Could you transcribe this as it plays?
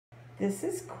This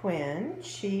is Quinn.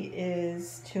 She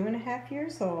is 2.5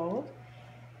 years old,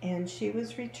 and she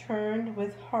was returned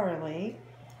with Harley.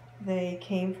 They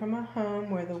came from a home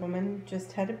where the woman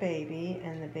just had a baby,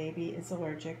 and the baby is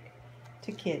allergic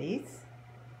to kitties.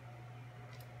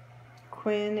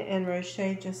 Quinn and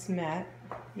Roche just met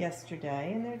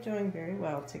yesterday, and they're doing very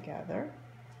well together.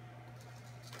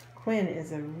 Quinn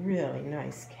is a really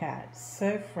nice cat,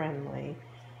 so friendly,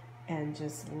 and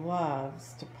just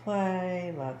loves to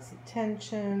play, loves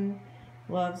attention,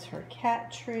 loves her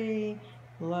cat tree,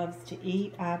 loves to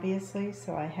eat, obviously,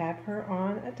 so I have her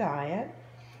on a diet.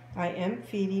 I am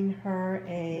feeding her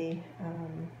a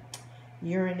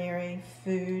urinary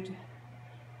food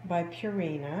by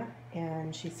Purina,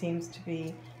 and she seems to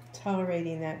be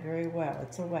tolerating that very well.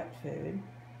 It's a wet food.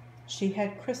 She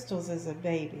had crystals as a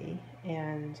baby,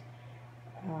 and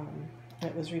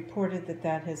it was reported that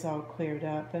that has all cleared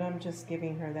up, but I'm just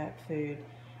giving her that food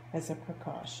as a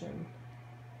precaution.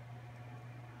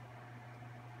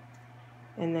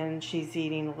 And then she's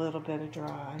eating a little bit of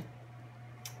dry.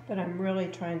 But I'm really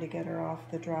trying to get her off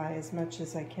the dry as much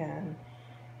as I can,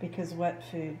 because wet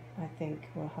food, I think,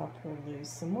 will help her lose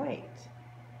some weight.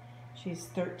 She's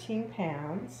 13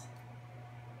 pounds.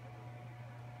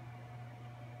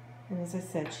 And as I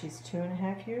said, she's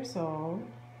 2.5 years old.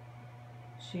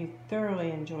 She thoroughly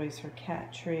enjoys her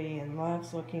cat tree and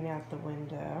loves looking out the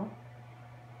window,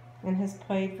 and has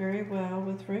played very well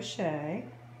with Roche.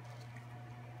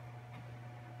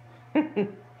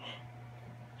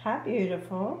 Hi,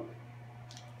 beautiful.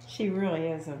 She really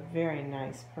is a very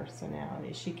nice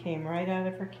personality. She came right out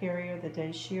of her carrier the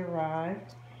day she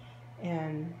arrived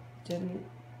and didn't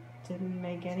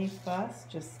make any fuss,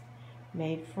 just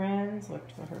made friends,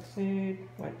 looked for her food,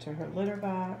 went to her litter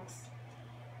box.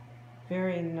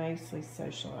 Very nicely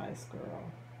socialized girl.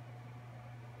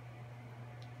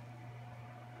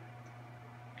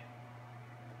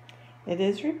 It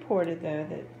is reported, though,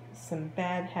 that some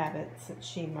bad habits that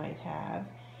she might have,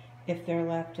 if they're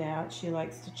left out, she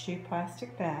likes to chew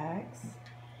plastic bags,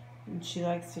 and she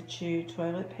likes to chew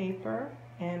toilet paper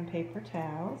and paper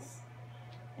towels,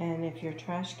 and if your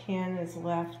trash can is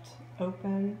left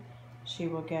open, she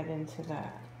will get into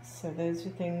that. So those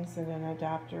are things that an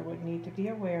adopter would need to be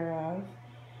aware of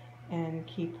and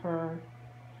keep her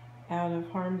out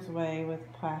of harm's way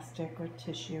with plastic or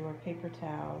tissue or paper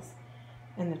towels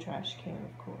and the trash can,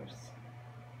 of course.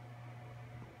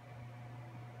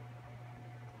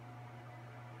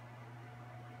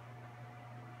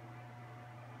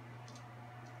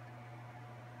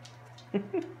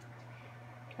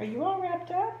 Are you all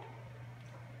wrapped up?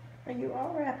 Are you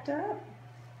all wrapped up?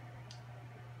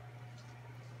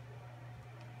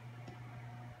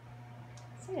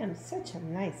 Sam's such a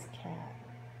nice cat.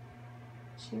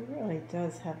 She really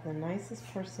does have the nicest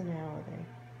personality.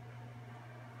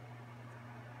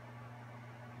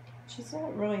 She's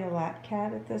not really a lap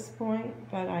cat at this point,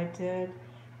 but I did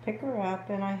pick her up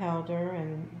and I held her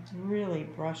and really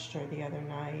brushed her the other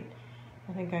night.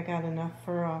 I think I got enough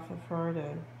fur off of her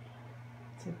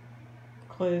to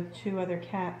clothe 2 other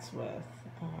cats with,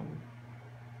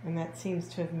 and that seems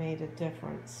to have made a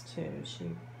difference too.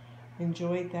 She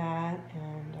enjoyed that,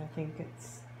 and I think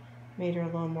it's made her a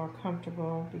little more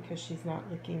comfortable because she's not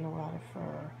licking a lot of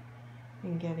fur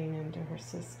and getting into her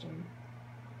system.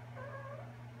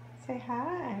 Say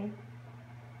hi.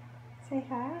 Say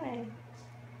hi.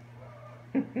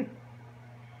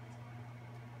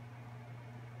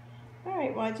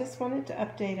 Alright, well, I just wanted to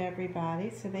update everybody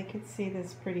so they could see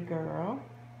this pretty girl.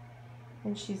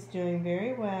 And she's doing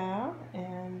very well,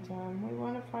 and we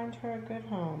want to find her a good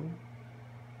home.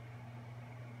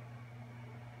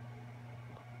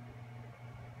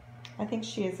 I think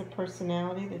she has a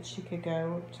personality that she could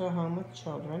go to a home with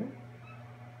children.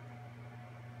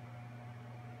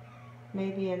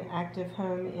 Maybe an active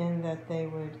home in that they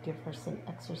would give her some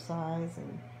exercise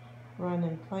and run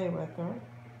and play with her.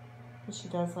 But she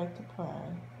does like to play.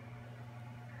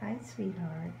 Hi,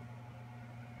 sweetheart.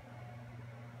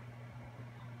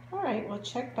 Alright, well,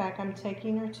 check back. I'm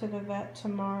taking her to the vet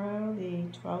tomorrow, the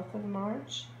 12th of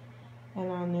March,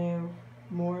 and I'll know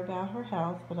more about her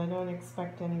health, but I don't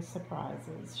expect any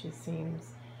surprises. She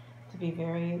seems to be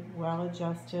very well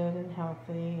adjusted and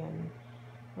healthy, and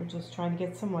we're just trying to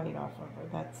get some weight off of her.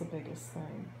 That's the biggest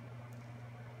thing.